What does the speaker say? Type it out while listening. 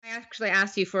actually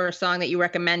asked you for a song that you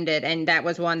recommended, and that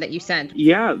was one that you sent.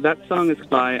 Yeah, that song is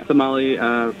by a Somali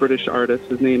British artist.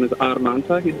 His name is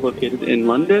Armanta. He's located in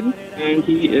London, and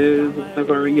he is a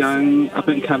very young,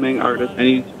 up-and-coming artist, and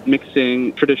he's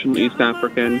mixing traditional East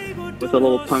African with a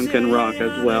little punk and rock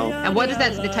as well. And what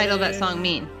does the title of that song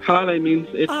mean? Halale means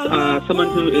it's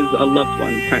someone who is a loved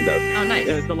one, kind of. Oh, nice.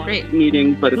 It's a lot Great. of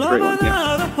meaning, but it's a great one,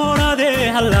 yeah.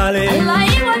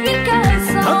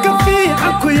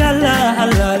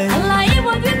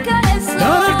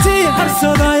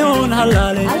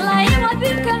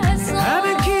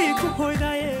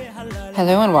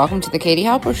 Hello and welcome to the Katie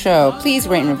Halper Show. Please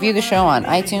rate and review the show on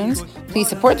iTunes. Please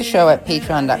support the show at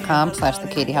patreon.com/The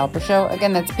Katie Halper Show.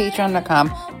 Again, that's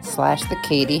patreon.com/The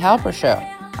Katie Halper Show.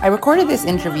 I recorded this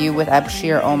interview with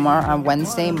Abshir Omar on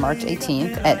Wednesday, March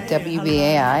 18th at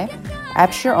WBAI.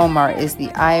 Abshir Omar is the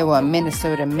Iowa,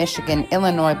 Minnesota, Michigan,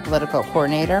 Illinois political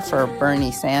coordinator for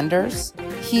Bernie Sanders.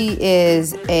 He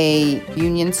is a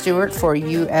union steward for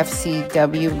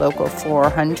UFCW Local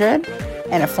 400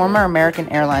 and a former American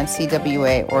Airlines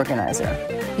CWA organizer.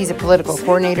 He's a political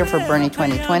coordinator for Bernie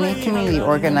 2020, community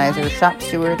organizer, shop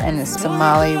steward, and a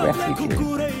Somali refugee.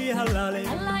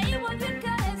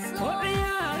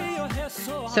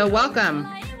 So welcome.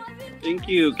 Thank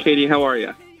you, Katie. How are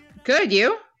you? Good,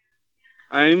 you?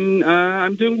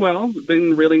 I'm doing well.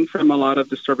 Been reeling from a lot of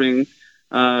disturbing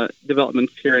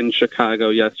developments here in Chicago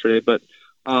yesterday, but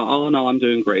all in all, I'm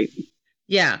doing great.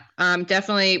 Yeah,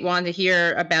 definitely want to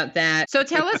hear about that. So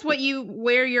tell us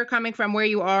where you're coming from, where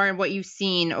you are, and what you've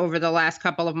seen over the last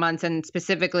couple of months, and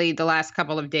specifically the last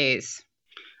couple of days.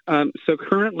 So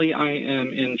currently, I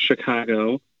am in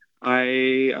Chicago.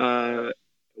 I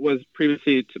was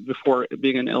previously, before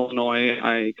being in Illinois,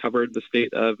 I covered the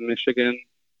state of Michigan,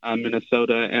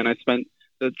 Minnesota, and I spent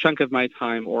the chunk of my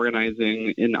time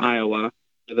organizing in Iowa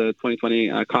for the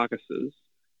 2020 caucuses.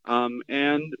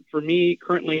 And for me,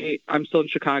 currently, I'm still in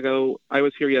Chicago. I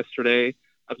was here yesterday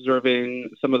observing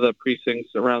some of the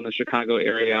precincts around the Chicago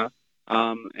area,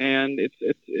 and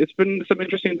it's been some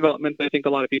interesting developments. I think a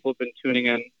lot of people have been tuning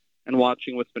in and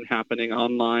watching what's been happening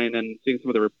online and seeing some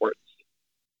of the reports.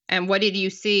 And what did you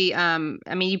see?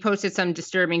 You posted some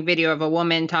disturbing video of a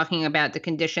woman talking about the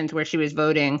conditions where she was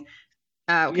voting.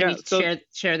 Can you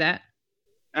share that?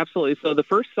 Absolutely. So the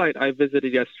first site I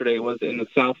visited yesterday was in the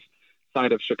south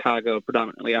side of Chicago,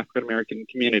 predominantly African-American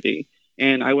community.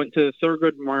 And I went to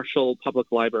Thurgood Marshall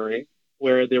Public Library,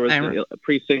 where there was a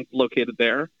precinct located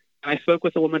there. I spoke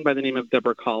with a woman by the name of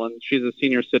Deborah Collins. She's a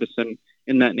senior citizen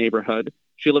in that neighborhood.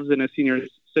 She lives in a senior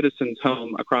citizen's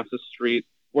home across the street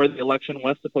where the election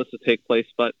was supposed to take place,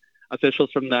 but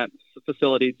officials from that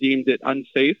facility deemed it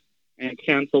unsafe and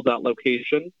canceled that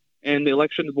location. And the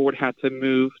elections board had to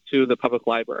move to the public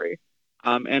library.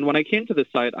 And when I came to the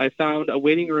site, I found a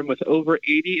waiting room with over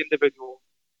 80 individuals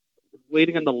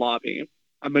waiting in the lobby.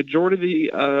 A majority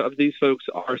of these folks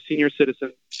are senior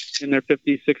citizens in their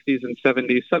 50s, 60s, and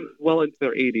 70s, some well into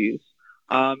their 80s,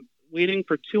 waiting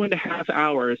for 2.5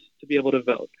 hours to be able to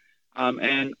vote.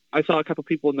 And I saw a couple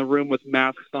people in the room with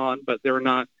masks on, but they were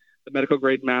not the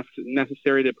medical-grade masks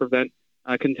necessary to prevent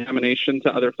contamination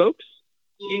to other folks.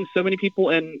 Seeing so many people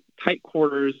in tight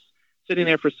quarters, sitting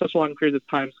there for such long periods of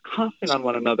time, coughing on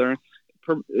one another,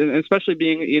 especially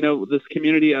being, this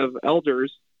community of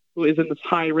elders who is in this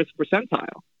high-risk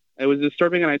percentile. It was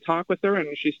disturbing, and I talked with her,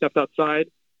 and she stepped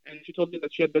outside, and she told me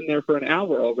that she had been there for an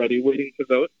hour already waiting to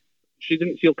vote. She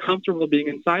didn't feel comfortable being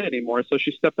inside anymore, so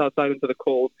she stepped outside into the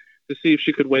cold to see if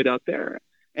she could wait out there.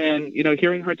 And,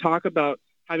 hearing her talk about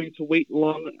having to wait a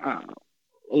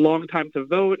long time to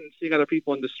vote and seeing other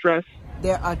people in distress.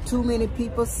 There are too many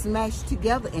people smashed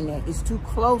together in there. It's too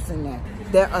close in there.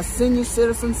 There are senior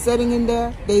citizens sitting in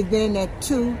there. They've been in there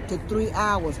 2 to 3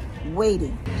 hours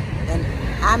waiting. And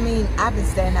I've been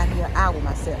standing out here an hour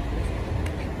myself.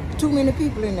 Too many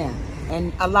people in there.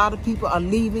 And a lot of people are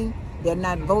leaving. They're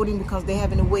not voting because they're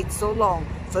having to wait so long.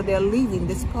 So they're leaving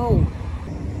this poll.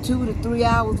 2 to 3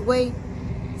 hours wait.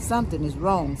 Something is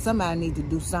wrong. Somebody needs to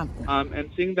do something.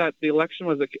 And seeing that the election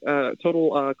was a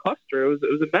total cluster, it was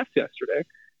a mess yesterday.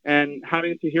 And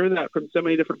having to hear that from so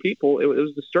many different people, it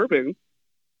was disturbing.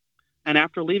 And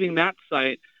after leaving that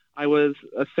site, I was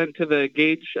sent to the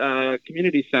Gage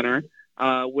Community Center,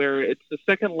 where it's the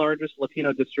second largest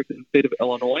Latino district in the state of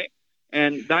Illinois.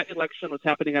 And that election was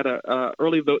happening at a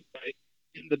early vote site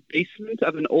in the basement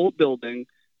of an old building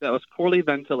that was poorly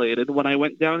ventilated. When I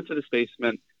went down into this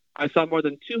basement, I saw more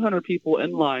than 200 people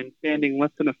in line standing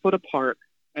less than a foot apart,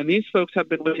 and these folks have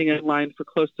been waiting in line for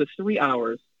close to 3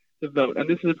 hours to vote, and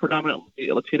this is a predominantly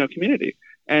Latino community.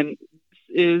 And this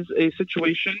is a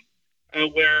situation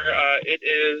where it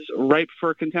is ripe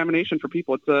for contamination for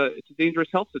people. It's a dangerous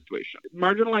health situation.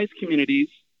 Marginalized communities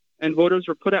and voters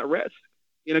were put at risk.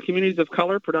 Communities of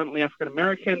color, predominantly African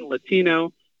American,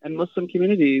 Latino, and Muslim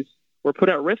communities were put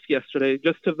at risk yesterday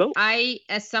just to vote. I,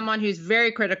 as someone who's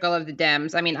very critical of the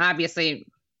Dems, I mean, obviously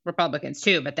Republicans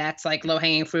too, but that's like low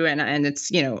hanging fruit, and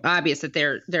it's obvious that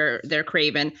they're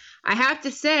craven. I have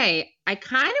to say, I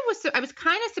was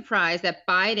kind of surprised that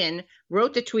Biden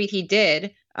wrote the tweet he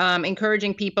did,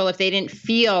 encouraging people, if they didn't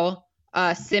feel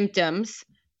symptoms,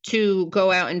 to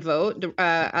go out and vote.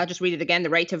 I'll just read it again.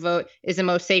 The right to vote is the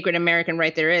most sacred American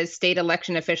right there is. State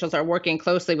election officials are working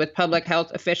closely with public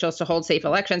health officials to hold safe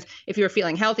elections. If you're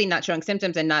feeling healthy, not showing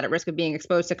symptoms, and not at risk of being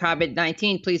exposed to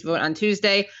COVID-19, please vote on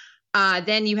Tuesday.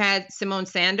 Then you had Simone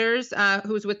Sanders,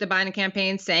 who was with the Biden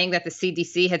campaign, saying that the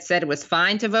CDC had said it was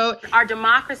fine to vote. Our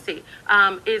democracy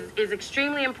is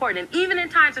extremely important. And even in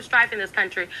times of strife in this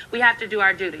country, we have to do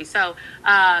our duty. So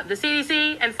the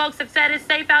CDC and folks have said it's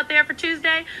safe out there for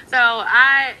Tuesday. So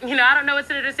I don't know what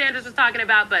Senator Sanders was talking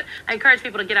about, but I encourage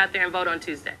people to get out there and vote on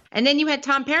Tuesday. And then you had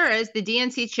Tom Perez, the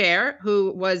DNC chair,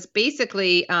 who was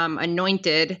basically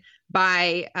anointed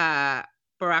by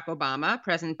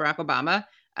President Barack Obama.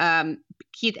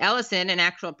 Keith Ellison, an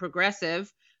actual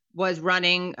progressive, was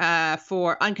running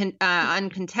for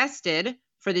uncontested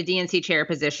for the DNC chair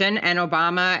position, and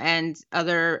Obama and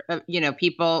other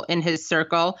people in his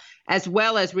circle, as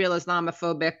well as real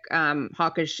Islamophobic,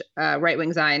 hawkish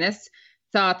right-wing Zionists,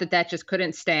 thought that just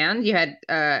couldn't stand. You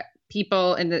had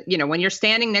people in the when you're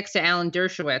standing next to Alan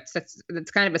Dershowitz,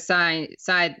 that's kind of a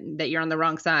side that you're on the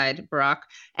wrong side, Barack.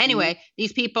 Anyway,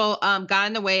 these people got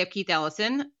in the way of Keith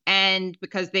Ellison, and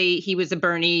because he was a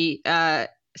Bernie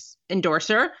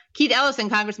endorser. Keith Ellison,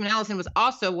 Congressman Ellison, was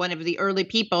also one of the early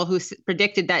people who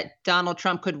predicted that Donald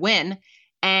Trump could win.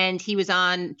 And he was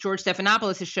on George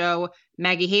Stephanopoulos' show.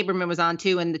 Maggie Haberman was on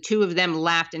too, and the two of them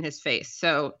laughed in his face.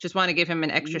 So just want to give him an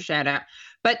extra shout out.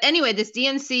 But anyway, this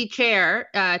DNC chair,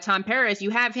 Tom Perez, you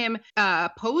have him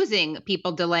opposing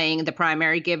people delaying the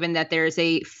primary, given that there's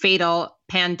a fatal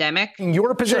pandemic.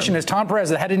 Your position as Tom Perez,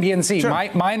 the head of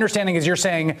DNC, my understanding is you're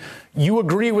saying you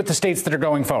agree with the states that are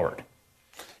going forward.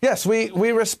 Yes, we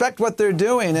respect what they're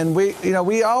doing, and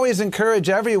we always encourage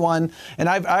everyone. And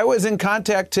I was in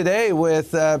contact today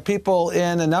with people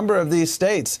in a number of these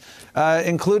states,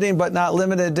 including but not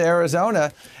limited to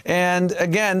Arizona, and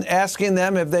again asking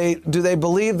them if they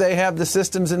believe they have the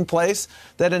systems in place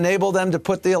that enable them to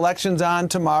put the elections on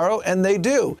tomorrow, and they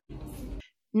do.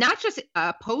 Not just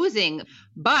opposing,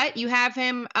 but you have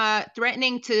him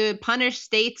threatening to punish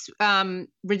states,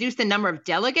 reduce the number of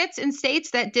delegates in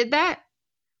states that did that.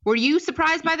 Were you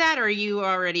surprised by that, or are you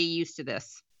already used to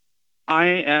this? I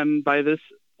am, by this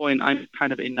point, I'm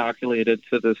kind of inoculated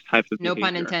to this type of behavior. No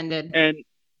pun intended. And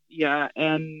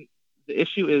the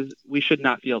issue is we should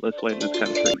not feel this way in this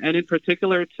country. And in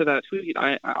particular to that tweet,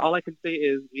 all I can say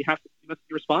is we must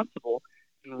be responsible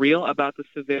and real about the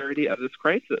severity of this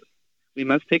crisis. We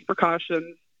must take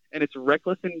precautions, and it's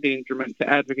reckless endangerment to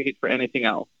advocate for anything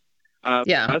else. For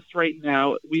us right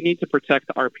now, we need to protect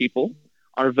our people,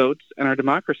 our votes, and our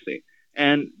democracy.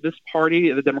 And this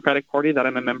party, the Democratic Party that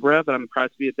I'm a member of, and I'm proud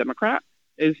to be a Democrat,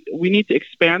 is we need to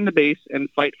expand the base and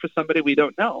fight for somebody we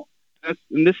don't know.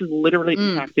 And this is literally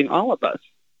impacting all of us.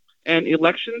 And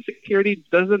election security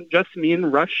doesn't just mean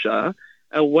Russia.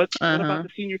 What about the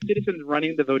senior citizens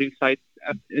running the voting sites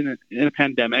in a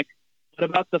pandemic? What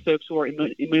about the folks who are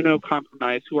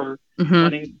immunocompromised, who are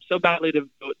running so badly to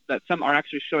vote that some are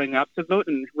actually showing up to vote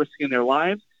and risking their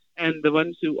lives? And the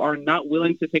ones who are not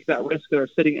willing to take that risk, that are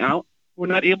sitting out, who are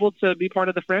not able to be part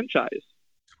of the franchise.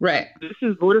 Right. This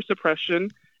is voter suppression,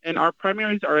 and our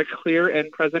primaries are a clear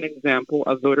and present example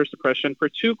of voter suppression for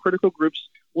two critical groups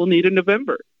we'll need in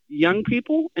November: young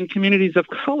people and communities of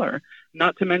color,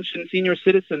 not to mention senior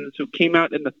citizens who came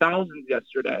out in the thousands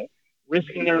yesterday,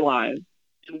 risking their lives.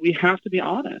 And we have to be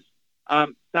honest.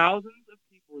 Thousands of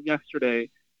people yesterday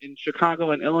in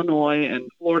Chicago and Illinois and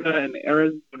Florida and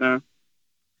Arizona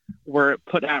were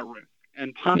put at risk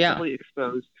and possibly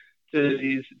exposed to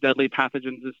these deadly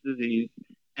pathogens, this disease.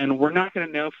 And we're not going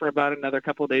to know for about another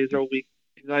couple of days or a week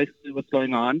exactly what's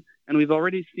going on. And we've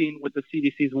already seen with the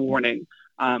CDC's warning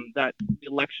that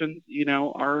elections,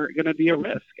 are going to be a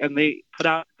risk. And they put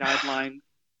out guidelines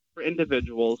for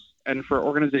individuals and for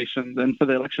organizations and for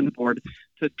the election board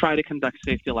to try to conduct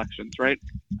safe elections, right?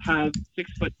 Have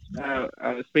 6-foot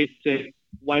spacing,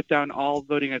 wipe down all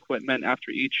voting equipment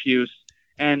after each use.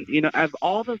 And, of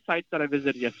all the sites that I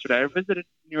visited yesterday, I visited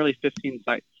nearly 15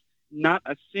 sites. Not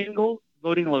a single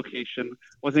voting location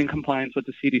was in compliance with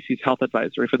the CDC's health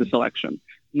advisory for this election.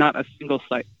 Not a single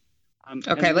site.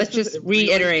 Okay, let's just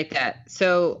reiterate that.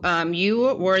 So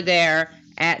you were there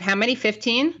at how many?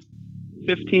 15?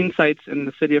 15 sites in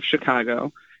the city of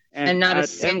Chicago. And not a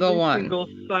single one. Single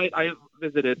site I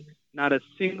visited, not a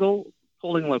single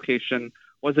polling location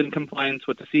was in compliance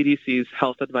with the CDC's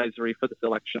health advisory for this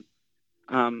election.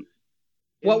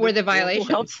 What were the violations?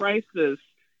 Health crisis,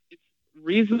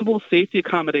 reasonable safety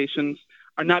accommodations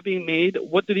are not being made.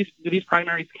 What do these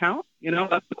primaries count?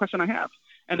 That's the question I have.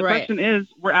 And the question is,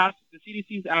 the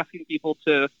CDC is asking people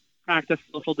to practice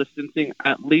social distancing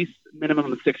at least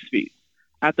minimum of 6 feet.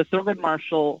 At the Thurgood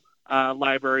Marshall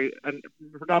Library, and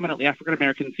predominantly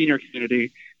African-American senior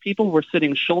community, people were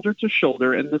sitting shoulder to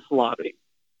shoulder in this lobby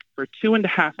for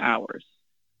 2.5 hours.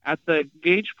 At the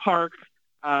Gage Park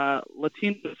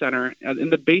Latino Center, in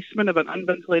the basement of an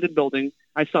unventilated building,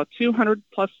 I saw 200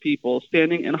 plus people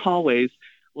standing in hallways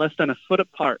less than a foot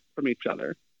apart from each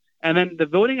other. And then the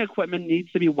voting equipment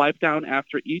needs to be wiped down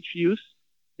after each use.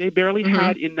 They barely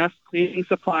had enough cleaning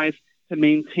supplies to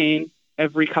maintain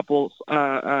every couple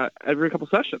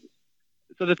sessions.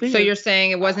 So you're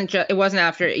saying it wasn't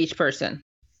after each person?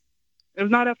 It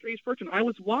was not after each person. I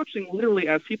was watching literally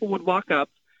as people would walk up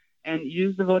and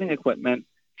use the voting equipment,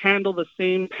 handle the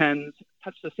same pens,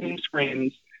 touch the same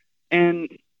screens, and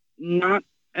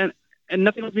nothing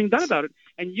was being done about it.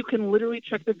 And you can literally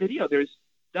check the video. There's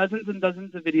dozens and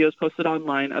dozens of videos posted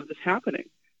online of this happening,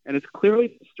 and it's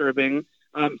clearly disturbing.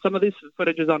 Some of this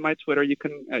footage is on my Twitter. You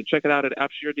can check it out at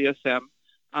Abshir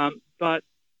DSM. But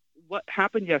what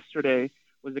happened yesterday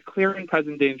was a clear and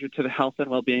present danger to the health and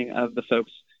well-being of the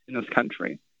folks in this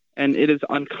country. And it is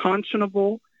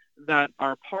unconscionable that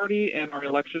our party and our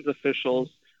elections officials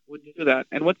would do that.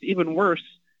 And what's even worse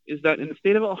is that in the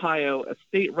state of Ohio, a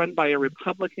state run by a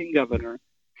Republican governor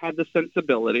had the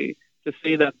sensibility to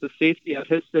say that the safety of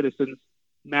his citizens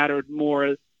mattered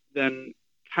more than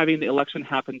having the election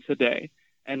happen today.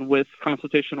 And with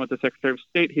consultation with the Secretary of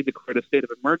State, he declared a state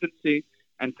of emergency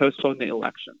and postponed the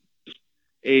election.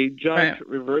 A judge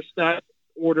reversed that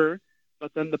order,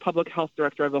 but then the public health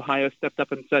director of Ohio stepped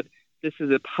up and said, this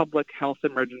is a public health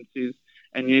emergency,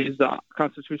 and used the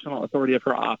constitutional authority of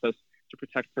her office to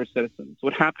protect her citizens.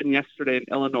 What happened yesterday in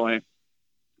Illinois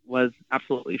was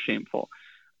absolutely shameful.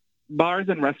 Bars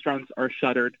and restaurants are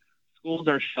shuttered. Schools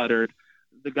are shuttered.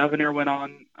 The governor went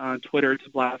on Twitter to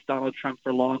blast Donald Trump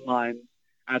for long lines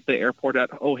at the airport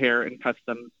at O'Hare in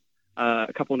Customs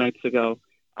a couple nights ago.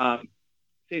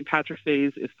 St. Patrick's Day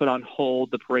is put on hold,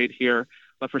 the parade here.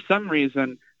 But for some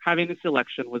reason, having this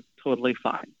election was totally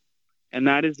fine. And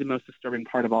that is the most disturbing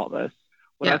part of all this.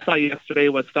 What I saw yesterday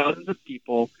was thousands of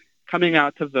people coming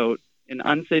out to vote in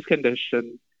unsafe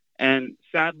conditions. And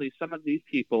sadly, some of these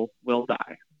people will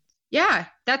die. Yeah,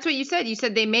 that's what you said. You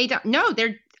said they may die. No,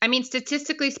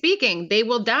 statistically speaking, they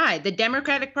will die. The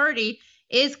Democratic Party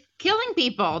is killing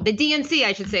people. The DNC,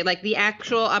 I should say, like the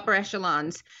actual upper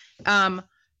echelons.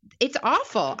 It's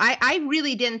awful. I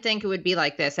really didn't think it would be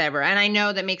like this ever. And I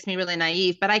know that makes me really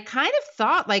naive, but I kind of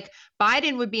thought like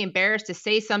Biden would be embarrassed to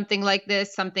say something like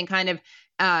this, something kind of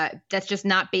that's just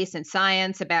not based in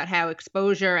science about how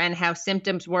exposure and how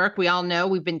symptoms work. We all know,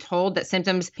 we've been told that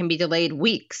symptoms can be delayed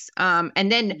weeks.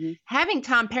 And then having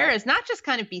Tom Perez not just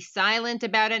kind of be silent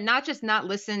about it, not just not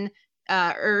listen,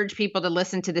 urge people to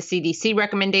listen to the CDC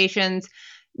recommendations,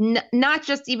 not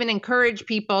just even encourage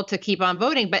people to keep on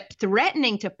voting, but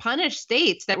threatening to punish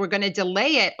states that were going to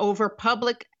delay it over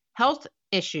public health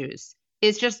issues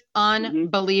is just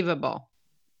unbelievable.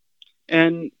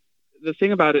 And the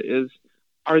thing about it is,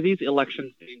 are these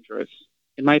elections dangerous?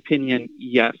 In my opinion,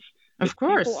 yes. Of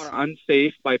course. People are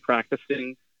unsafe by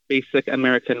practicing basic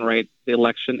American rights. The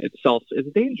election itself is a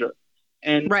danger.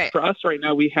 And for us right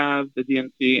now, we have the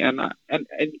DNC, and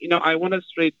I want to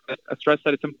stress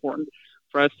that it's important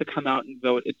for us to come out and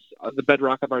vote. It's the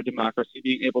bedrock of our democracy,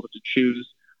 being able to choose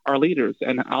our leaders,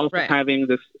 and also having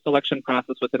this selection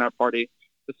process within our party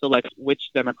to select which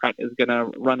Democrat is going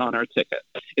to run on our ticket.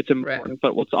 It's important,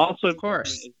 but what's also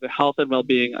important is the health and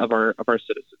well-being of our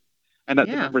citizens and the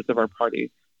members of our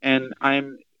party. And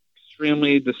I'm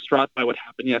extremely distraught by what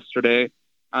happened yesterday.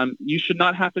 You should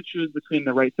not have to choose between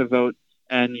the right to vote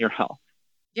and your health.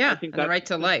 Yeah, I think and the right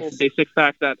to life. A basic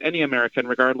fact that any American,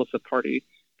 regardless of party,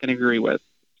 can agree with.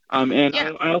 I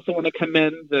also want to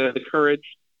commend the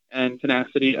courage and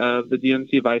tenacity of the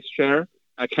DNC vice chair,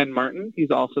 Ken Martin. He's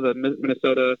also the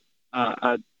Minnesota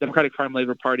Democratic Farm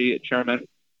Labor Party chairman.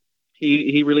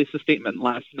 He released a statement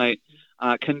last night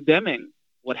condemning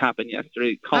what happened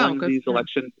yesterday, calling these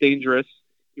elections dangerous.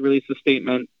 He released a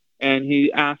statement, and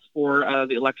he asked for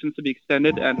the elections to be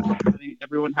extended and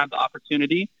everyone have the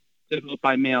opportunity to vote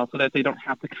by mail so that they don't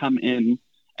have to come in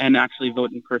and actually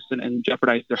vote in person and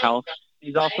jeopardize their health.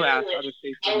 He's also asked other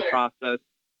states in the process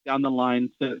down the line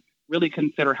to really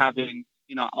consider having,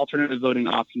 alternative voting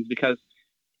options, because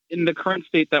in the current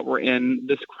state that we're in,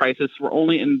 this crisis, we're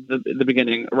only in the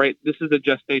beginning, right? This is a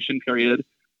gestation period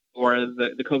for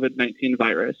the COVID-19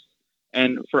 virus.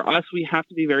 And for us, we have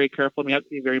to be very careful and we have to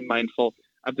be very mindful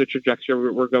of the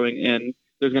trajectory we're going in.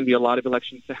 There's going to be a lot of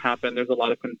elections to happen. There's a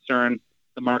lot of concern.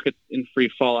 The market's in free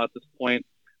fall at this point.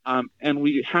 And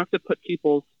we have to put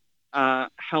people's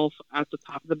health at the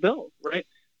top of the bill, right?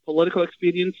 Political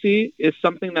expediency is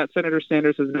something that Senator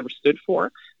Sanders has never stood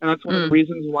for. And that's one of the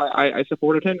reasons why I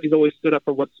supported him. He's always stood up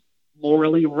for what's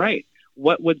morally right.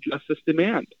 What would justice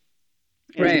demand?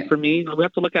 And for me, we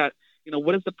have to look at,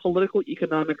 what is the political,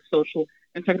 economic, social,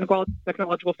 and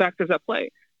technological factors at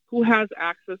play? Who has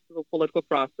access to the political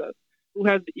process? Who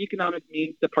has the economic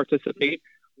means to participate?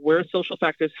 Where social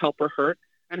factors help or hurt?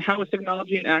 And how is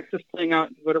technology and access playing out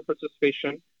in voter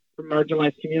participation for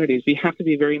marginalized communities? We have to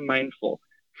be very mindful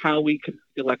how we conduct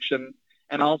elections.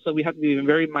 And also we have to be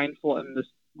very mindful in this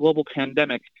global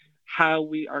pandemic, how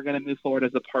we are going to move forward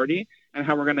as a party and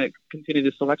how we're going to continue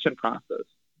this election process.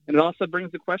 And it also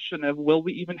brings the question of, will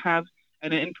we even have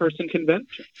an in-person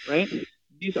convention, right?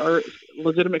 These are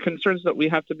legitimate concerns that we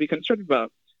have to be concerned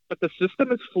about. But the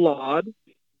system is flawed,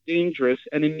 dangerous,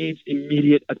 and it needs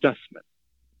immediate adjustment.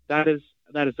 That is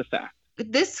a fact.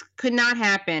 This could not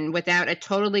happen without a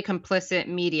totally complicit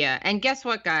media. And guess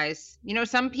what, guys?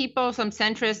 Some people, some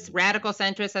centrists, radical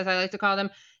centrists, as I like to call them,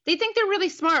 they think they're really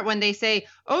smart when they say,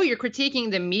 oh, you're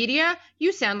critiquing the media?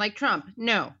 You sound like Trump.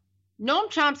 No. Noam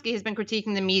Chomsky has been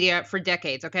critiquing the media for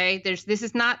decades, okay? This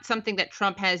is not something that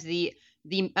Trump has the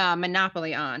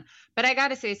monopoly on. But I got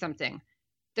to say something.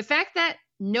 The fact that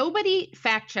nobody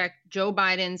fact-checked Joe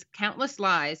Biden's countless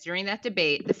lies during that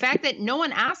debate, the fact that no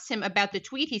one asked him about the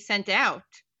tweet he sent out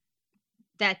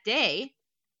that day,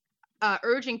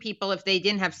 urging people if they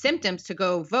didn't have symptoms to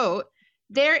go vote,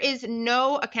 there is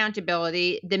no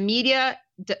accountability. The media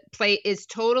is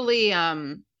totally,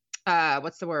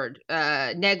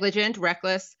 negligent,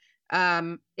 reckless.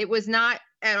 It was not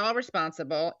at all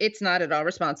responsible. It's not at all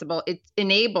responsible. It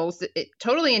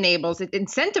totally enables, it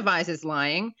incentivizes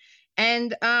lying.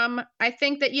 And I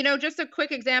think that, just a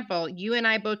quick example, you and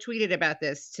I both tweeted about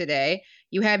this today.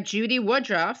 You have Judy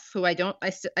Woodruff, who I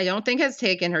don't think has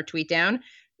taken her tweet down,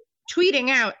 tweeting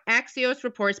out, Axios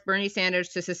reports Bernie Sanders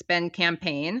to suspend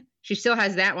campaign. She still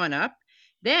has that one up.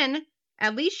 Then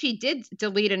at least she did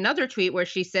delete another tweet where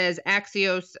she says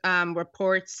Axios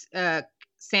reports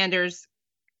Sanders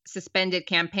suspended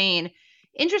campaign.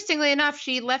 Interestingly enough,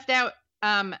 she left out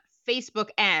Facebook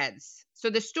ads. So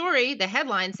the story, the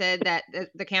headline said that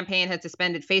the campaign had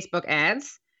suspended Facebook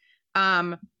ads.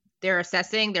 They're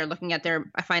looking at their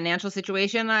financial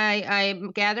situation,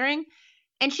 I'm gathering.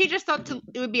 And she just thought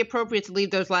it would be appropriate to leave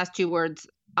those last two words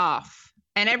off.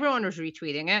 And everyone was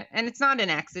retweeting it. And it's not an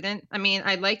accident. I mean,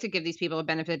 I'd like to give these people a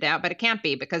benefit of the doubt, but it can't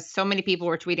be because so many people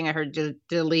were tweeting at her to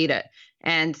delete it.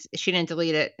 And she didn't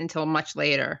delete it until much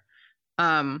later.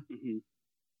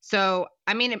 So,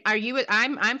 I mean,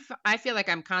 I feel like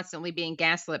I'm constantly being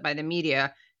gaslit by the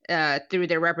media through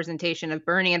their representation of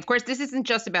Bernie. And of course, this isn't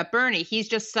just about Bernie. He's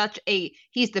just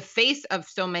he's the face of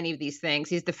so many of these things.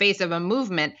 He's the face of a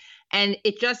movement. And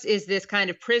it just is this kind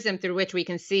of prism through which we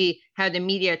can see how the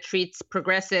media treats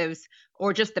progressives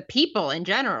or just the people in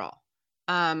general.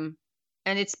 And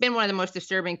it's been one of the most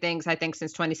disturbing things, I think,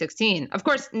 since 2016. Of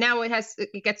course, now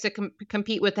it gets to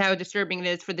compete with how disturbing it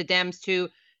is for the Dems to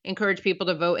encourage people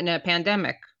to vote in a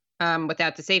pandemic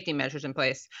without the safety measures in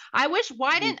place. I wish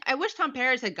Tom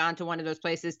Perez had gone to one of those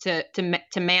places to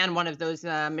man one of those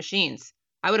machines.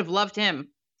 I would have loved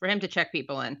for him to check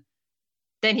people in.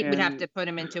 Then he would have to put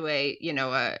him into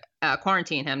a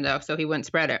quarantine him though, so he wouldn't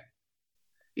spread it.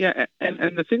 Yeah,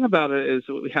 and the thing about it is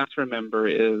what we have to remember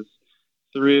is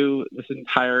through this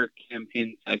entire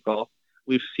campaign cycle,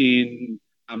 we've seen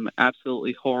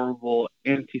absolutely horrible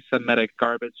anti-Semitic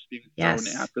garbage being thrown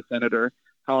at the senator,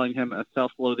 calling him a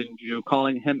self-loathing Jew,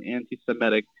 calling him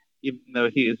anti-Semitic, even though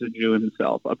he is a Jew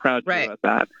himself, a proud Jew at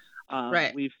that.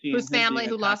 We've seen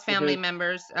who lost family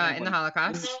members in the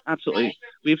Holocaust. Absolutely.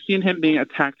 We've seen him being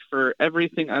attacked for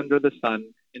everything under the sun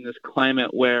in this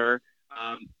climate where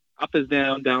up is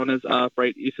down, down is up,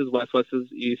 right? East is west, west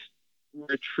is east,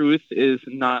 where truth is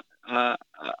not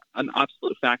an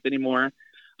absolute fact anymore.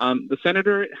 The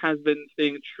senator has been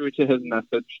staying true to his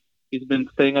message. He's been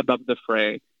staying above the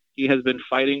fray. He has been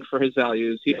fighting for his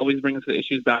values. He always brings the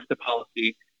issues back to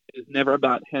policy. It is never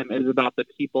about him. It is about the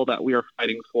people that we are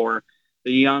fighting for,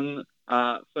 the young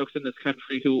folks in this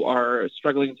country who are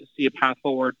struggling to see a path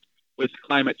forward with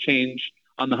climate change,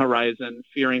 on the horizon,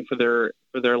 fearing for their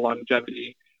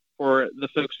longevity, for the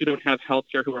folks who don't have health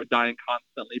care who are dying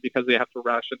constantly because they have to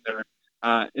ration their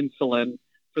insulin,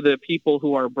 for the people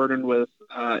who are burdened with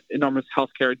enormous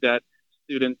healthcare debt,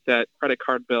 student debt, credit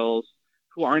card bills,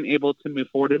 who aren't able to move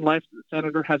forward in life. The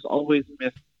senator has always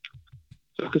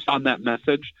focused on that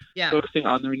message, focusing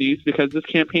on their needs, because this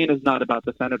campaign is not about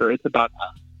the senator, it's about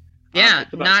us. Yeah,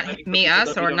 not me,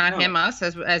 us, or not him, us,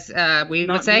 as we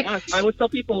would say. I always tell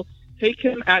people, take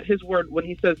him at his word when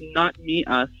he says not me,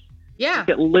 us. Yeah.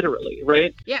 Take it literally,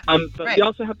 right? Yeah. But we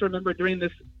also have to remember, during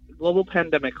this global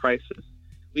pandemic crisis,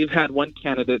 we've had one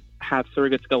candidate have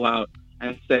surrogates go out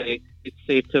and say it's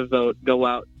safe to vote, go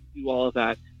out, do all of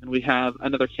that. And we have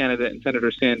another candidate in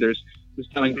Senator Sanders who's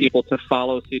telling people to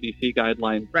follow CDC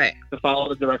guidelines, to follow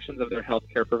the directions of their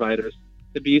healthcare providers,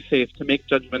 to be safe, to make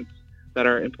judgments that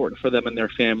are important for them and their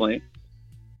family.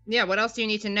 Yeah, what else do you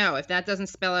need to know? If that doesn't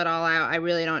spell it all out, I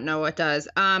really don't know what does.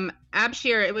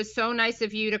 Abshir, it was so nice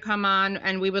of you to come on,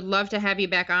 and we would love to have you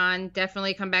back on.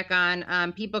 Definitely come back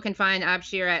on. People can find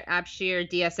Abshir at Abshir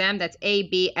DSM. That's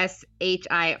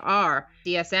ABSHIR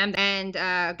DSM. And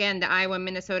again, the Iowa,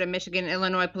 Minnesota, Michigan,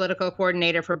 Illinois political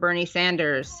coordinator for Bernie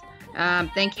Sanders.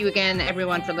 Thank you again,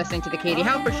 everyone, for listening to The Katie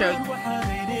Halper Show.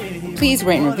 Please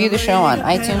rate and review the show on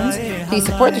iTunes. Please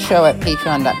support the show at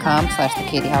patreon.com/The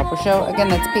Katie Halper Show. Again,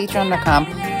 that's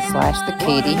patreon.com/The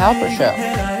Katie Halper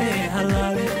Show.